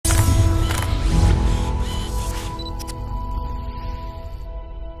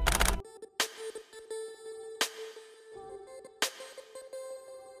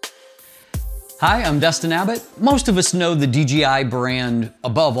Hi, I'm Dustin Abbott. Most of us know the DJI brand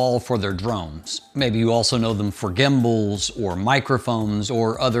above all for their drones. Maybe you also know them for gimbals or microphones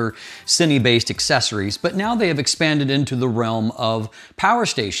or other cine-based accessories, but now they have expanded into the realm of power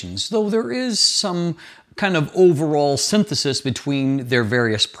stations, though there is some kind of overall synthesis between their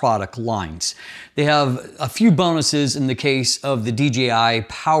various product lines. They have a few bonuses in the case of the DJI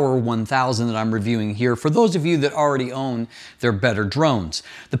Power 1000 that I'm reviewing here for those of you that already own their better drones.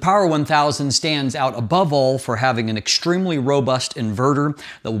 The Power 1000 stands out above all for having an extremely robust inverter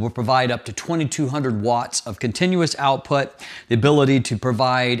that will provide up to 2200 watts of continuous output, the ability to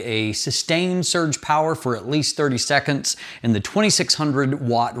provide a sustained surge power for at least 30 seconds in the 2600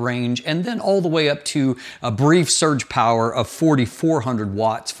 watt range, and then all the way up to a brief surge power of 4400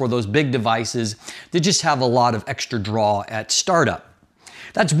 watts for those big devices that just have a lot of extra draw at startup.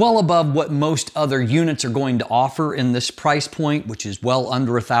 That's well above what most other units are going to offer in this price point, which is well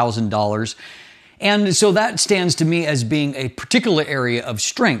under $1,000. And so that stands to me as being a particular area of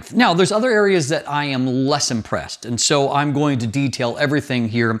strength. Now, there's other areas that I am less impressed, and so I'm going to detail everything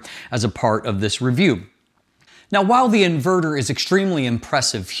here as a part of this review. Now, while the inverter is extremely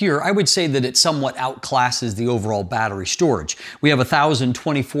impressive here, I would say that it somewhat outclasses the overall battery storage. We have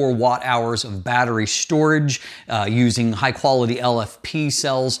 1,024 watt hours of battery storage using high quality LFP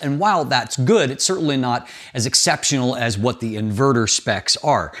cells, and while that's good, it's certainly not as exceptional as what the inverter specs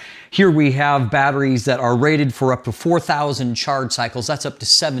are. Here we have batteries that are rated for up to 4,000 charge cycles. That's up to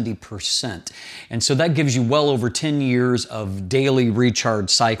 70%. And so that gives you well over 10 years of daily recharge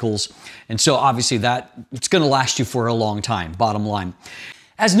cycles. And so obviously it's going to last you for a long time, bottom line.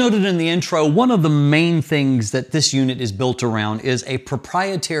 As noted in the intro, one of the main things that this unit is built around is a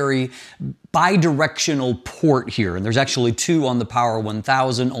proprietary bi-directional port here. And there's actually two on the Power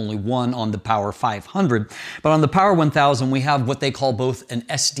 1000, only one on the Power 500. But on the Power 1000, we have what they call both an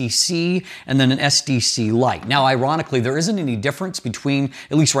SDC and then an SDC Lite. Now, ironically, there isn't any difference between,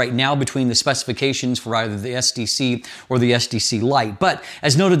 at least right now, between the specifications for either the SDC or the SDC Lite. But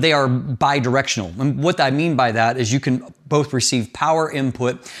as noted, they are bi-directional. And what I mean by that is you can both receive power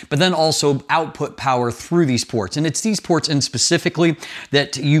input, but then also output power through these ports. And it's these ports in specifically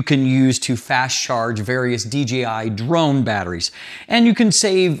that you can use to fast charge various DJI drone batteries. And you can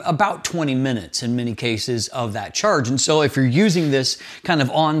save about 20 minutes in many cases of that charge. And so if you're using this kind of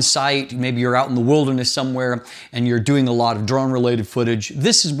on site, maybe you're out in the wilderness somewhere and you're doing a lot of drone related footage,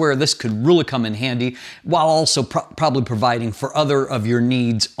 this is where this could really come in handy, while also probably providing for other of your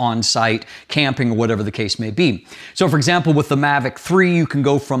needs on site, camping or whatever the case may be. So for example, with the Mavic 3, you can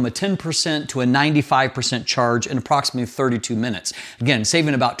go from a 10% to a 95% charge in approximately 32 minutes. Again,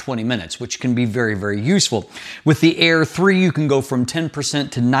 saving about 20 minutes, which can be very, very useful. With the Air 3, you can go from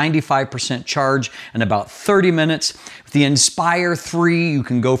 10% to 95% charge in about 30 minutes. With the Inspire 3, you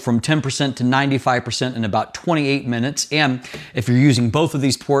can go from 10% to 95% in about 28 minutes. And if you're using both of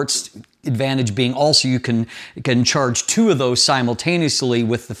these ports, advantage being also you can charge two of those simultaneously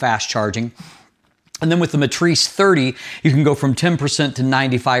with the fast charging. And then with the Matrice 30, you can go from 10% to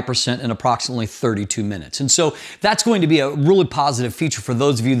 95% in approximately 32 minutes. And so that's going to be a really positive feature for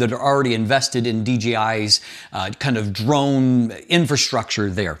those of you that are already invested in DJI's kind of drone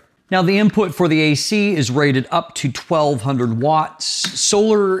infrastructure there. Now, the input for the AC is rated up to 1200 watts.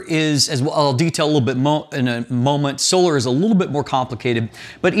 Solar is, as well, I'll detail a little bit in a moment, solar is a little bit more complicated,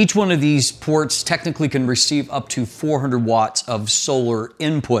 but each one of these ports technically can receive up to 400 watts of solar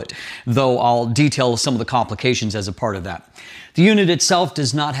input, though I'll detail some of the complications as a part of that. The unit itself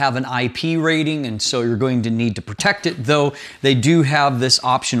does not have an IP rating, and so you're going to need to protect it, though they do have this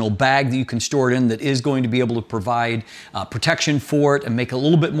optional bag that you can store it in that is going to be able to provide protection for it and make it a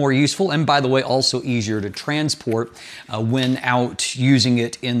little bit more useful, and by the way, also easier to transport when out using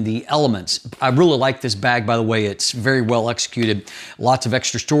it in the elements. I really like this bag, by the way. It's very well executed. Lots of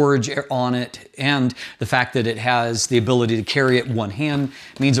extra storage on it, and the fact that it has the ability to carry it one hand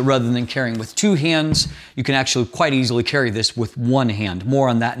means that rather than carrying with two hands, you can actually quite easily carry this with one hand. More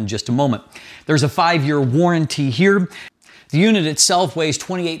on that in just a moment. There's a 5-year warranty here. The unit itself weighs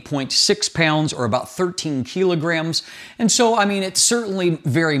 28.6 pounds or about 13 kilograms. And so, I mean, it's certainly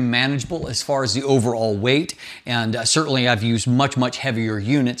very manageable as far as the overall weight. And certainly I've used much, much heavier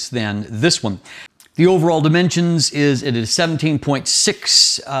units than this one. The overall dimensions is it is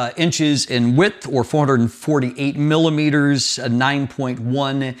 17.6 inches in width or 448 millimeters,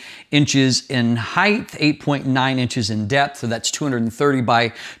 9.1 inches in height, 8.9 inches in depth. So that's 230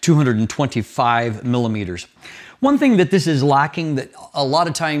 by 225 millimeters. One thing that this is lacking that a lot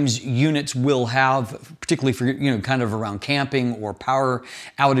of times units will have, particularly for, kind of around camping or power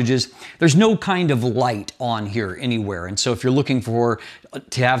outages, there's no kind of light on here anywhere. And so if you're looking to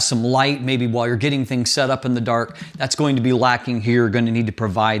have some light, maybe while you're getting things set up in the dark, that's going to be lacking here. You're going to need to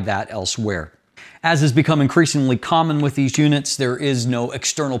provide that elsewhere. As has become increasingly common with these units, there is no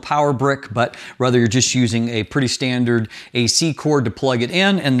external power brick, but rather you're just using a pretty standard AC cord to plug it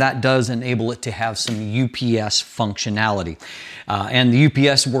in, and that does enable it to have some UPS functionality. And the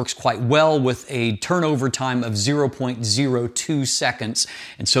UPS works quite well with a turnover time of 0.02 seconds,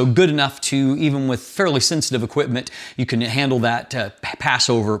 and so good enough to, even with fairly sensitive equipment, you can handle that pass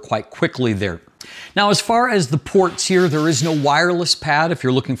over quite quickly there. Now, as far as the ports here, there is no wireless pad if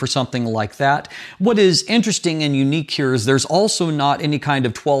you're looking for something like that. What is interesting and unique here is there's also not any kind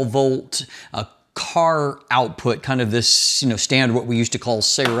of 12-volt car output, kind of this, standard, what we used to call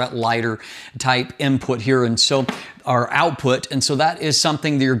cigarette lighter type input here, and so our output, and so that is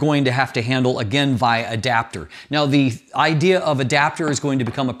something that you're going to have to handle again via adapter. Now, the idea of adapter is going to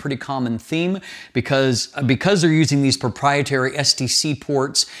become a pretty common theme because they're using these proprietary STC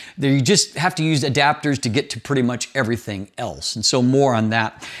ports, you just have to use adapters to get to pretty much everything else, and so more on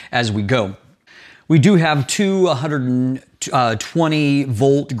that as we go. We do have two 120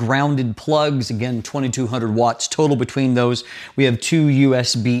 volt grounded plugs, again 2200 watts total between those. We have two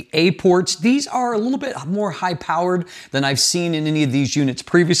USB-A ports. These are a little bit more high powered than I've seen in any of these units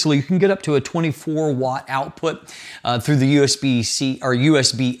previously. You can get up to a 24 watt output through the USB-C or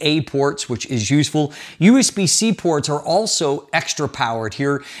USB-A ports, which is useful. USB-C ports are also extra powered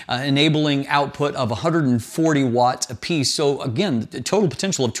here, enabling output of 140 watts a piece. So again, the total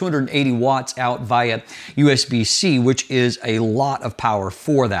potential of 280 watts out via USB-C, which is a lot of power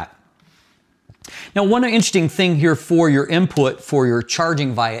for that. Now, one interesting thing here for your input for your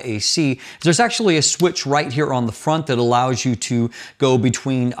charging via AC is there's actually a switch right here on the front that allows you to go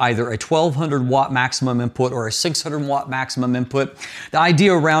between either a 1200 watt maximum input or a 600 watt maximum input. The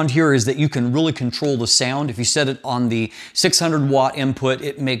idea around here is that you can really control the sound. If you set it on the 600 watt input,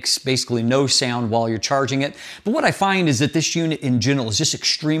 it makes basically no sound while you're charging it. But what I find is that this unit in general is just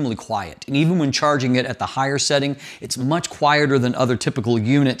extremely quiet. And even when charging it at the higher setting, it's much quieter than other typical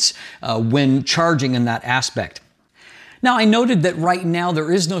units when charging in that aspect. Now, I noted that right now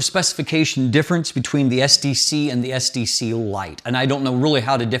there is no specification difference between the SDC and the SDC Lite, and I don't know really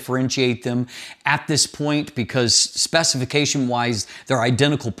how to differentiate them at this point because specification-wise, they're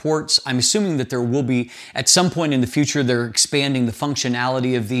identical ports. I'm assuming that there will be, at some point in the future, they're expanding the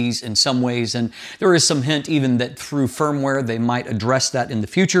functionality of these in some ways, and there is some hint even that through firmware they might address that in the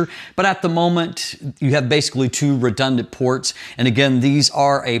future, but at the moment, you have basically two redundant ports, and again, these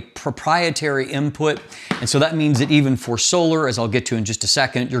are a proprietary input, and so that means that even for solar, as I'll get to in just a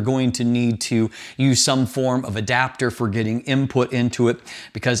second, you're going to need to use some form of adapter for getting input into it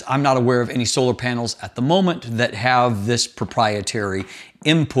because I'm not aware of any solar panels at the moment that have this proprietary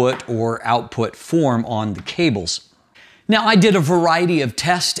input or output form on the cables. Now, I did a variety of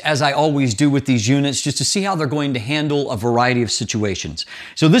tests, as I always do with these units, just to see how they're going to handle a variety of situations.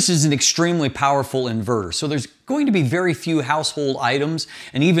 So this is an extremely powerful inverter. So there's going to be very few household items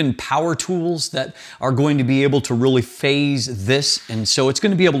and even power tools that are going to be able to really phase this. And so it's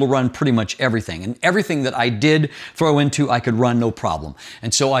going to be able to run pretty much everything. And everything that I did throw into, I could run no problem.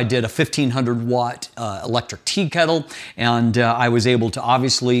 And so I did a 1500 watt electric tea kettle, and I was able to,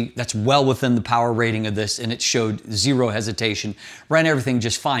 obviously, that's well within the power rating of this, and it showed zero hesitation, ran everything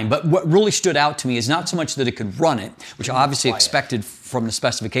just fine. But what really stood out to me is not so much that it could run it, which I obviously expected from the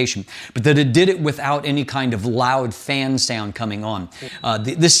specification, but that it did it without any kind of loud fan sound coming on.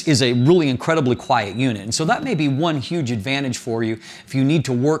 This is a really incredibly quiet unit, and so that may be one huge advantage for you if you need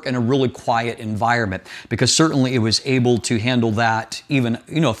to work in a really quiet environment, because certainly it was able to handle that, even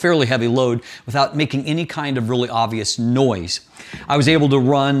a fairly heavy load, without making any kind of really obvious noise. I was able to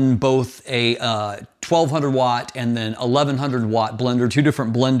run both a 1200 watt and then 1100 watt blender, two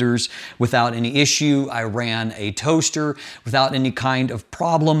different blenders without any issue. I ran a toaster without any kind of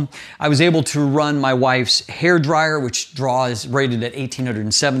problem. I was able to run my wife's hair dryer, which is rated at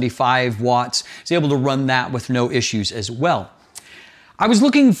 1875 watts. I was able to run that with no issues as well. I was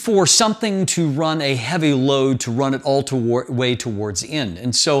looking for something to run a heavy load to run it all way towards the end.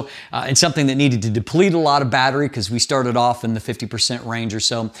 And so, and something that needed to deplete a lot of battery because we started off in the 50% range or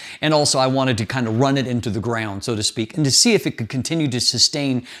so. And also I wanted to kind of run it into the ground, so to speak, and to see if it could continue to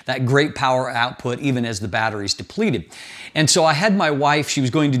sustain that great power output even as the battery's depleted. And so I had my wife, she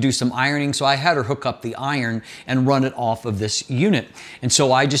was going to do some ironing, so I had her hook up the iron and run it off of this unit. And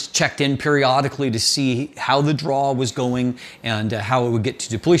so I just checked in periodically to see how the draw was going and how it would get to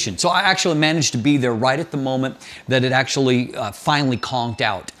depletion. So I actually managed to be there right at the moment that it actually finally conked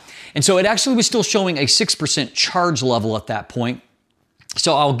out. And so it actually was still showing a 6% charge level at that point.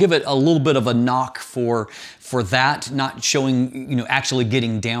 So I'll give it a little bit of a knock for that, not showing, actually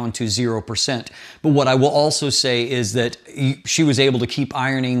getting down to 0%. But what I will also say is that she was able to keep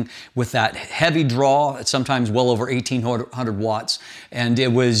ironing with that heavy draw, sometimes well over 1800 watts, and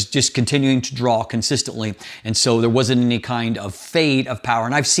it was just continuing to draw consistently. And so there wasn't any kind of fade of power.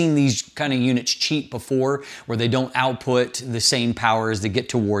 And I've seen these kind of units cheat before, where they don't output the same power as they get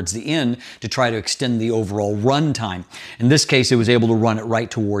towards the end to try to extend the overall run time. In this case, it was able to run it right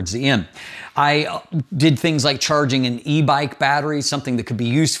towards the end. I did things like charging an e-bike battery, something that could be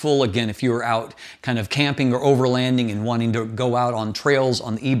useful, again, if you were out kind of camping or overlanding and wanting to go out on trails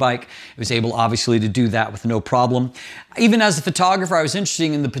on the e-bike. I was able, obviously, to do that with no problem. Even as a photographer, I was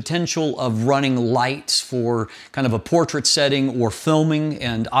interested in the potential of running lights for kind of a portrait setting or filming,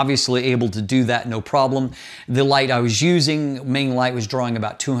 and obviously able to do that no problem. The light I was using, main light, was drawing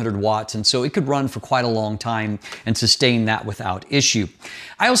about 200 watts, and so it could run for quite a long time and sustain that without issue.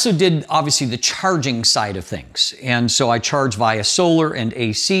 I also did, obviously, the charging side of things, and so I charged via solar and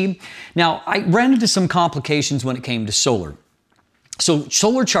AC. Now, I ran into some complications when it came to solar. So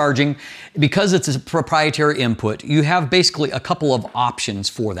solar charging, because it's a proprietary input, you have basically a couple of options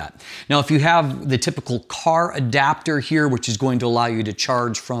for that. Now, if you have the typical car adapter here, which is going to allow you to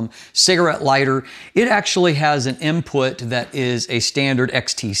charge from cigarette lighter, it actually has an input that is a standard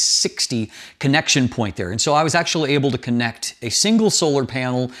XT60 connection point there. And so I was actually able to connect a single solar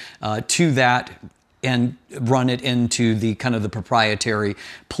panel to that and run it into the kind of the proprietary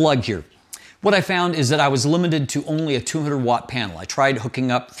plug here. What I found is that I was limited to only a 200 watt panel. I tried hooking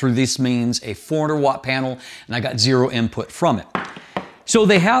up through this means a 400 watt panel, and I got zero input from it. So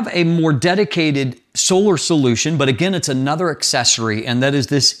they have a more dedicated solar solution, but again, it's another accessory, and that is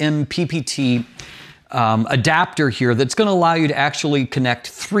this MPPT adapter here that's going to allow you to actually connect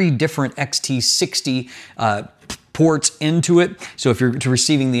 3 different XT60 ports into it. So if you're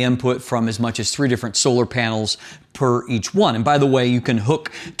receiving the input from as much as 3 different solar panels per each one. And by the way, you can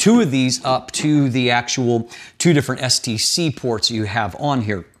hook 2 of these up to the actual 2 different STC ports you have on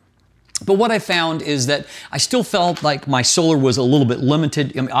here. But what I found is that I still felt like my solar was a little bit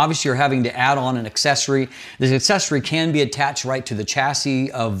limited. I mean, obviously, you're having to add on an accessory. This accessory can be attached right to the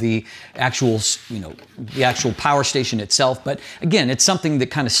chassis of the actual, the actual power station itself. But again, it's something that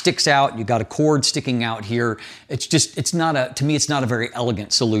kind of sticks out. You've got a cord sticking out here. To me, it's not a very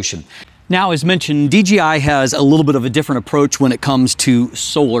elegant solution. Now, as mentioned, DJI has a little bit of a different approach when it comes to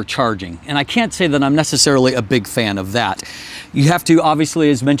solar charging, and I can't say that I'm necessarily a big fan of that. You have to, obviously,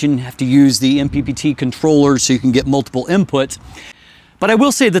 as mentioned, have to use the MPPT controller so you can get multiple inputs. But I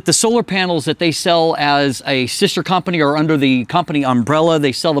will say that the solar panels that they sell as a sister company or under the company umbrella,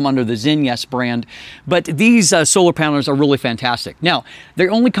 they sell them under the ZenYes brand. But these solar panels are really fantastic. Now, they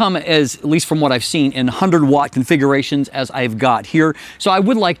only come as, at least from what I've seen, in 100 watt configurations as I've got here. So I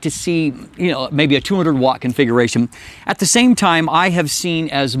would like to see, maybe a 200 watt configuration. At the same time, I have seen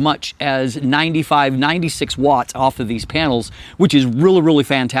as much as 95, 96 watts off of these panels, which is really, really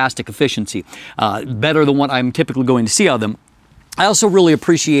fantastic efficiency. Better than what I'm typically going to see out of them. I also really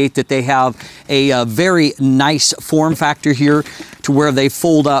appreciate that they have a very nice form factor here to where they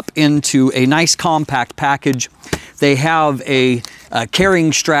fold up into a nice compact package. They have a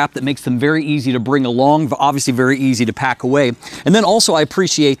carrying strap that makes them very easy to bring along, but obviously very easy to pack away. And then also I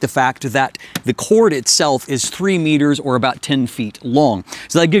appreciate the fact that the cord itself is 3 meters or about 10 feet long.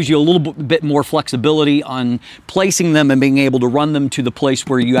 So that gives you a little bit more flexibility on placing them and being able to run them to the place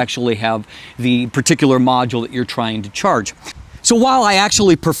where you actually have the particular module that you're trying to charge. So while I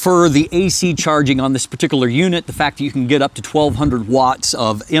actually prefer the AC charging on this particular unit, the fact that you can get up to 1200 watts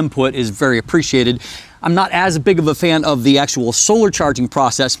of input is very appreciated. I'm not as big of a fan of the actual solar charging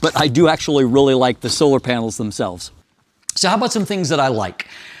process, but I do actually really like the solar panels themselves. So how about some things that I like?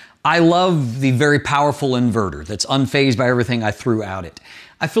 I love the very powerful inverter that's unfazed by everything I threw at it.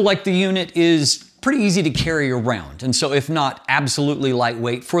 I feel like the unit is pretty easy to carry around. And so if not absolutely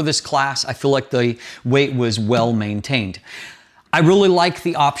lightweight for this class, I feel like the weight was well maintained. I really like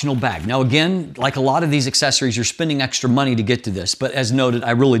the optional bag. Now again, like a lot of these accessories, you're spending extra money to get to this, but as noted,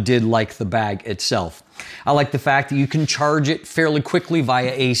 I really did like the bag itself. I like the fact that you can charge it fairly quickly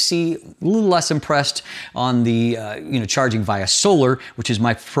via AC. A little less impressed on the charging via solar, which is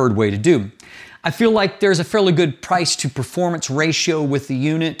my preferred way to do. I feel like there's a fairly good price to performance ratio with the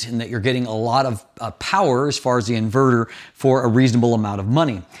unit and that you're getting a lot of power as far as the inverter for a reasonable amount of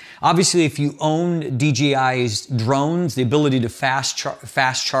money. Obviously, if you own DJI's drones, the ability to fast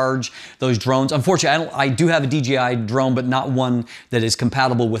charge those drones. Unfortunately, I do have a DJI drone, but not one that is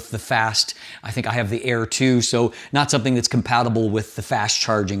compatible with the fast. I think I have the Air 2, so not something that's compatible with the fast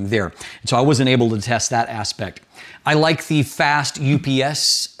charging there. And so I wasn't able to test that aspect. I like the fast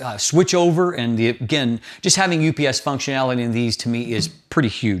UPS switchover, and again, just having UPS functionality in these to me is pretty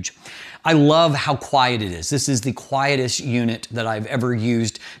huge. I love how quiet it is. This is the quietest unit that I've ever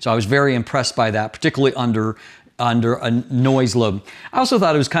used, so I was very impressed by that, particularly under a noise load. I also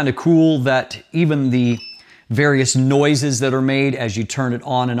thought it was kind of cool that even the various noises that are made as you turn it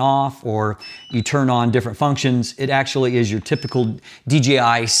on and off, or you turn on different functions, it actually is your typical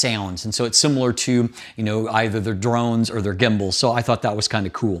DJI sounds. And so it's similar to, you know, either their drones or their gimbals. So I thought that was kind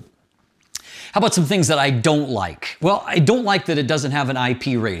of cool. How about some things that I don't like? Well, I don't like that it doesn't have an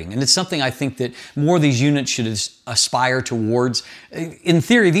IP rating, and it's something I think that more of these units should aspire towards. In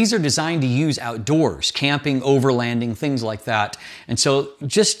theory, these are designed to use outdoors, camping, overlanding, things like that. And so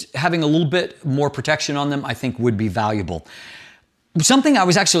just having a little bit more protection on them, I think would be valuable. Something I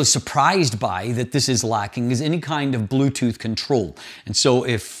was actually surprised by that this is lacking is any kind of Bluetooth control. And so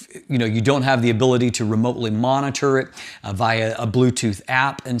if you don't have the ability to remotely monitor it via a Bluetooth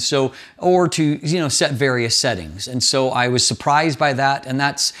app, and so, or to set various settings. And so I was surprised by that, and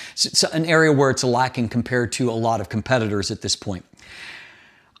that's an area where it's lacking compared to a lot of competitors at this point.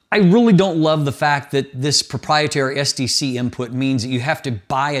 I really don't love the fact that this proprietary SDC input means that you have to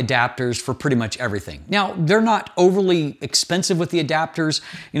buy adapters for pretty much everything. Now, they're not overly expensive with the adapters.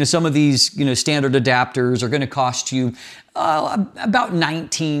 Some of these, standard adapters are going to cost you about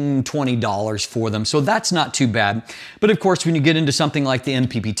 $19, $20 for them. So that's not too bad. But of course, when you get into something like the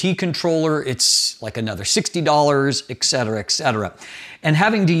MPPT controller, it's like another $60, et cetera, et cetera. And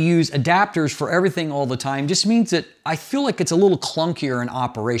having to use adapters for everything all the time just means that I feel like it's a little clunkier in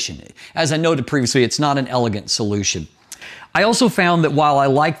operation. As I noted previously, it's not an elegant solution. I also found that while I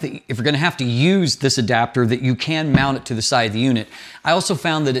like that if you're going to have to use this adapter that you can mount it to the side of the unit, I also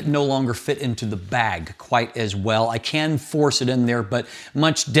found that it no longer fit into the bag quite as well. I can force it in there, but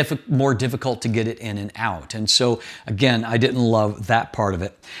much more difficult to get it in and out. And so again, I didn't love that part of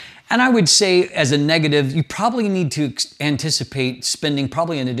it. And I would say as a negative, you probably need to anticipate spending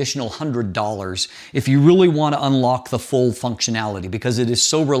probably an additional $100 if you really want to unlock the full functionality, because it is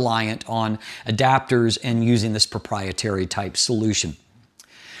so reliant on adapters and using this proprietary type solution.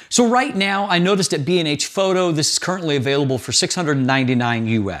 So right now, I noticed at B&H Photo, this is currently available for $699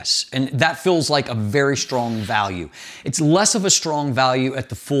 US, and that feels like a very strong value. It's less of a strong value at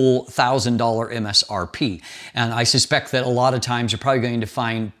the full $1,000 MSRP, and I suspect that a lot of times you're probably going to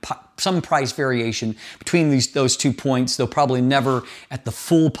find some price variation between those 2 points, though probably never at the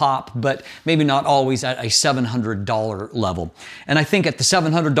full pop, but maybe not always at a $700 level. And I think at the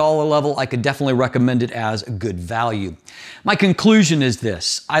 $700 level, I could definitely recommend it as a good value. My conclusion is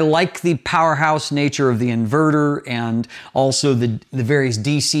this: I like the powerhouse nature of the inverter, and also the various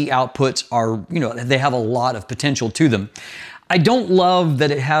DC outputs are, they have a lot of potential to them. I don't love that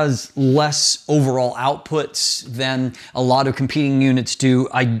it has less overall outputs than a lot of competing units do.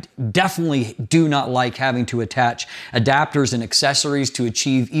 I definitely do not like having to attach adapters and accessories to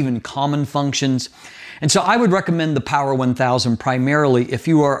achieve even common functions. And so I would recommend the Power 1000 primarily if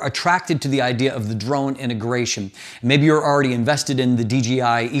you are attracted to the idea of the drone integration. Maybe you're already invested in the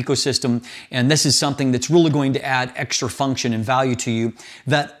DJI ecosystem, and this is something that's really going to add extra function and value to you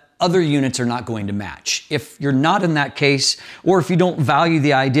that other units are not going to match. If you're not in that case, or if you don't value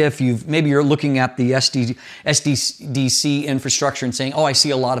the idea, maybe you're looking at the SDC infrastructure and saying, oh, I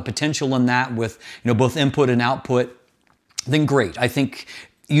see a lot of potential in that with both input and output, then great. I think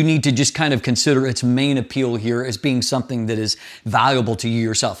you need to just kind of consider its main appeal here as being something that is valuable to you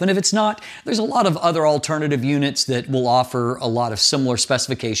yourself. And if it's not, there's a lot of other alternative units that will offer a lot of similar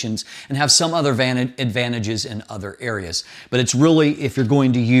specifications and have some other advantages in other areas. But it's really, if you're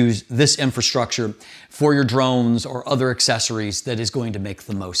going to use this infrastructure for your drones or other accessories, that is going to make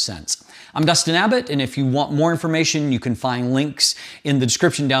the most sense. I'm Dustin Abbott, and if you want more information, you can find links in the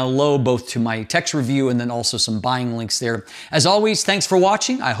description down below, both to my text review and then also some buying links there. As always, thanks for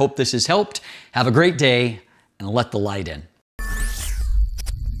watching. I hope this has helped. Have a great day, and let the light in.